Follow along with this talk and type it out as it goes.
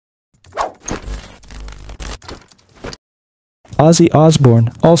Ozzy Osbourne,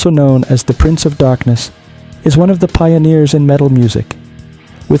 also known as the Prince of Darkness, is one of the pioneers in metal music.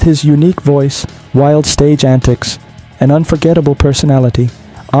 With his unique voice, wild stage antics, and unforgettable personality,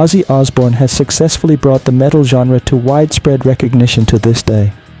 Ozzy Osbourne has successfully brought the metal genre to widespread recognition to this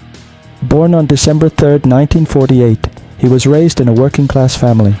day. Born on December 3, 1948, he was raised in a working-class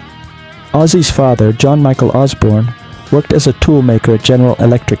family. Ozzy's father, John Michael Osbourne, worked as a tool maker at General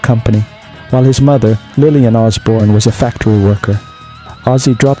Electric Company, while his mother, Lillian Osbourne, was a factory worker.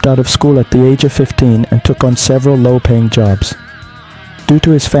 Ozzy dropped out of school at the age of 15 and took on several low-paying jobs. Due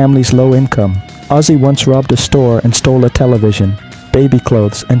to his family's low income, Ozzy once robbed a store and stole a television, baby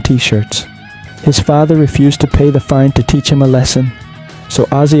clothes, and t-shirts. His father refused to pay the fine to teach him a lesson, so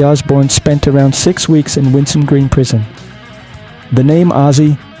Ozzy Osbourne spent around 6 weeks in Winson Green Prison. The name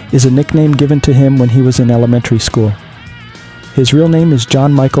Ozzy is a nickname given to him when he was in elementary school. His real name is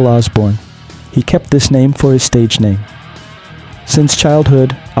John Michael Osbourne. He kept this name for his stage name. Since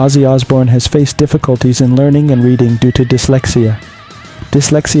childhood, Ozzy Osbourne has faced difficulties in learning and reading due to dyslexia.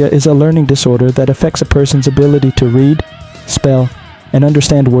 Dyslexia is a learning disorder that affects a person's ability to read, spell, and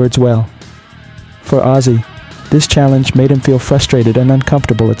understand words well. For Ozzy, this challenge made him feel frustrated and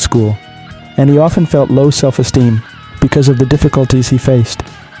uncomfortable at school, and he often felt low self-esteem because of the difficulties he faced.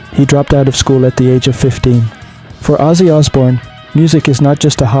 He dropped out of school at the age of 15. For Ozzy Osbourne, music is not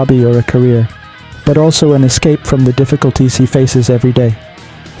just a hobby or a career, but also an escape from the difficulties he faces every day.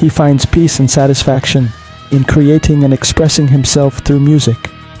 He finds peace and satisfaction in creating and expressing himself through music,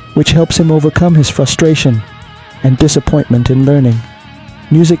 which helps him overcome his frustration and disappointment in learning.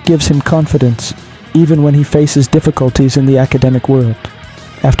 Music gives him confidence, even when he faces difficulties in the academic world.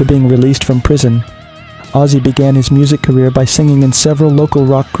 After being released from prison, Ozzy began his music career by singing in several local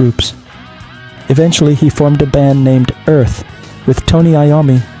rock groups. Eventually, he formed a band named Earth with Tony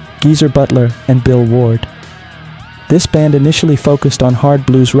Iommi, Geezer Butler, and Bill Ward. This band initially focused on hard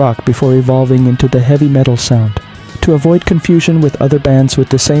blues rock before evolving into the heavy metal sound. To avoid confusion with other bands with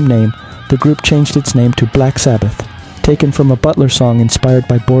the same name, the group changed its name to Black Sabbath, taken from a Butler song inspired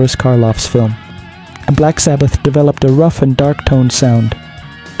by Boris Karloff's film. And Black Sabbath developed a rough and dark-toned sound,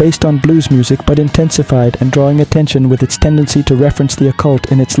 based on blues music but intensified and drawing attention with its tendency to reference the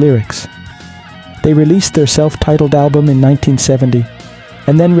occult in its lyrics. They released their self-titled album in 1970,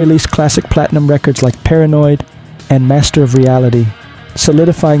 and then released classic platinum records like Paranoid and Master of Reality,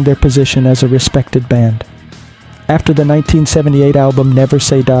 solidifying their position as a respected band. After the 1978 album Never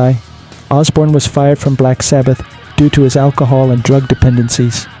Say Die, Osbourne was fired from Black Sabbath due to his alcohol and drug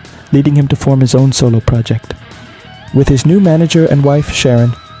dependencies, leading him to form his own solo project. With his new manager and wife Sharon,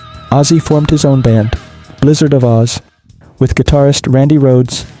 Ozzy formed his own band, Blizzard of Oz, with guitarist Randy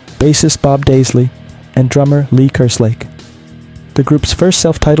Rhoads, bassist Bob Daisley, and drummer Lee Kerslake. The group's first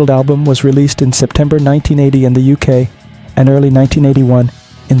self-titled album was released in September 1980 in the UK and early 1981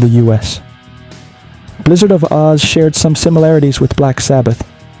 in the US. Blizzard of Oz shared some similarities with Black Sabbath,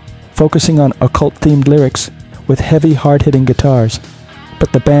 focusing on occult-themed lyrics with heavy, hard-hitting guitars,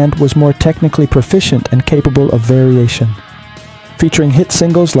 but the band was more technically proficient and capable of variation. Featuring hit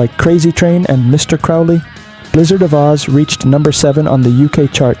singles like Crazy Train and Mr. Crowley, Blizzard of Oz reached number 7 on the UK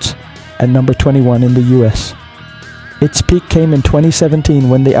charts and number 21 in the US. Its peak came in 2017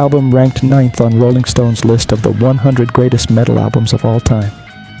 when the album ranked 9th on Rolling Stone's list of the 100 greatest metal albums of all time.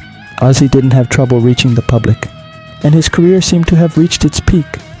 Ozzy didn't have trouble reaching the public, and his career seemed to have reached its peak.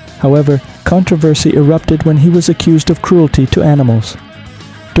 However, controversy erupted when he was accused of cruelty to animals.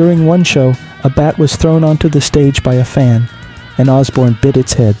 During one show, a bat was thrown onto the stage by a fan, and Osbourne bit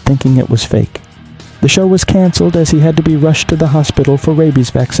its head, thinking it was fake. The show was cancelled as he had to be rushed to the hospital for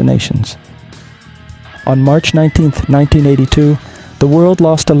rabies vaccinations. On March 19, 1982, the world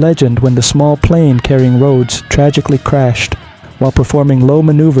lost a legend when the small plane carrying Rhoads tragically crashed while performing low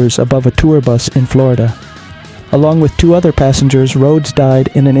maneuvers above a tour bus in Florida. Along with 2 other passengers, Rhoads died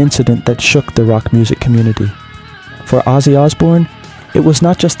in an incident that shook the rock music community. For Ozzy Osbourne, it was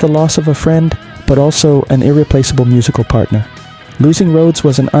not just the loss of a friend, but also an irreplaceable musical partner. Losing Rhoads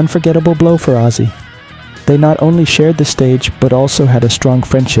was an unforgettable blow for Ozzy. They not only shared the stage, but also had a strong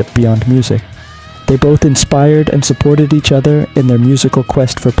friendship beyond music. They both inspired and supported each other in their musical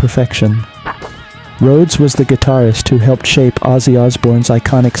quest for perfection. Rhoads was the guitarist who helped shape Ozzy Osbourne's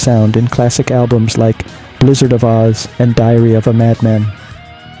iconic sound in classic albums like Blizzard of Oz and Diary of a Madman.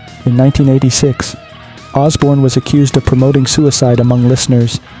 In 1986, Osbourne was accused of promoting suicide among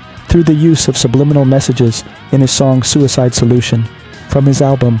listeners through the use of subliminal messages in his song Suicide Solution from his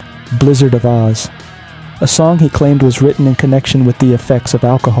album Blizzard of Oz, a song he claimed was written in connection with the effects of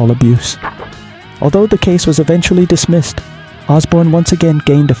alcohol abuse. Although the case was eventually dismissed, Osbourne once again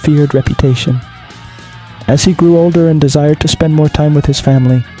gained a feared reputation. As he grew older and desired to spend more time with his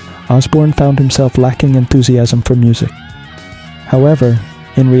family, Osbourne found himself lacking enthusiasm for music. However,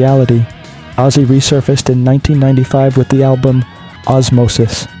 in reality, Ozzy resurfaced in 1995 with the album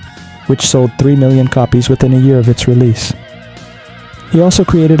Osmosis, which sold 3 million copies within a year of its release. He also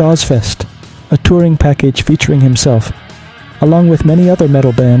created Ozzfest, a touring package featuring himself, along with many other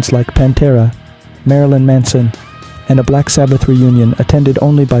metal bands like Pantera, Marilyn Manson, and a Black Sabbath reunion attended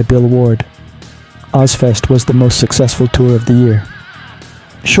only by Bill Ward. Ozzfest was the most successful tour of the year.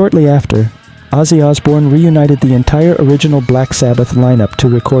 Shortly after, Ozzy Osbourne reunited the entire original Black Sabbath lineup to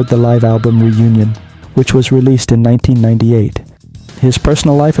record the live album Reunion, which was released in 1998. His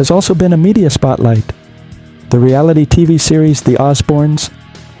personal life has also been a media spotlight. The reality TV series The Osbournes,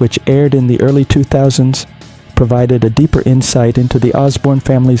 which aired in the early 2000s, provided a deeper insight into the Osbourne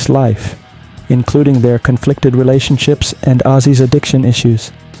family's life, including their conflicted relationships and Ozzy's addiction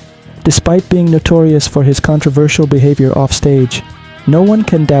issues. Despite being notorious for his controversial behavior offstage, no one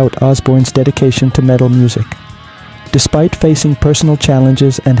can doubt Osbourne's dedication to metal music. Despite facing personal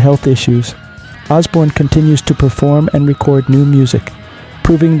challenges and health issues, Osbourne continues to perform and record new music,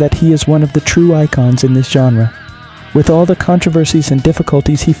 proving that he is one of the true icons in this genre. With all the controversies and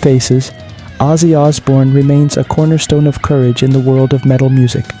difficulties he faces, Ozzy Osbourne remains a cornerstone of courage in the world of metal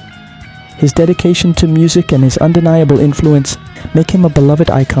music. His dedication to music and his undeniable influence make him a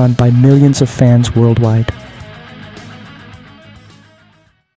beloved icon by millions of fans worldwide.